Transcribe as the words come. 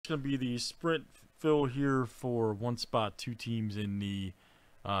It's going to be the sprint fill here for one spot, two teams in the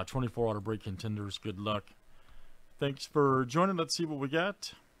 24 auto break contenders. Good luck. Thanks for joining. Let's see what we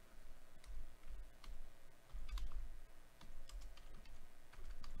got.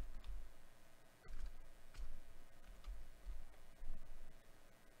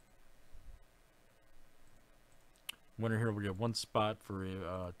 Winner here, we get one spot for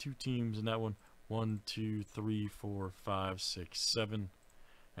two teams in that one. 1, 2, 3, 4, 5, 6, 7.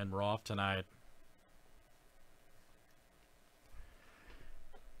 And we're off tonight.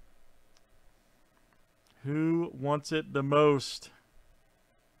 Who wants it the most?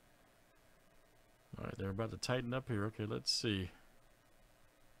 All right, they're about to tighten up here. Okay, let's see.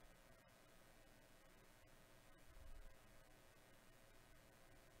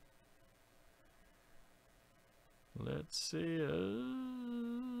 Let's see. Ooh,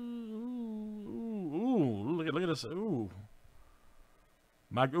 look at this. Ooh.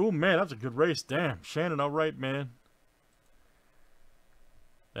 Oh man, that's a good race. Damn, Shannon, all right, man.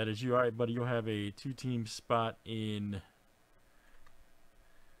 That is you. All right, buddy. You'll have a two-team spot in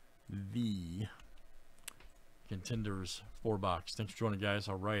the Contenders 4-box. Thanks for joining, guys.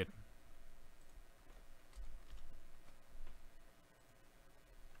 All right.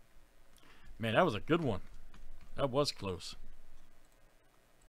 Man, that was a good one. That was close.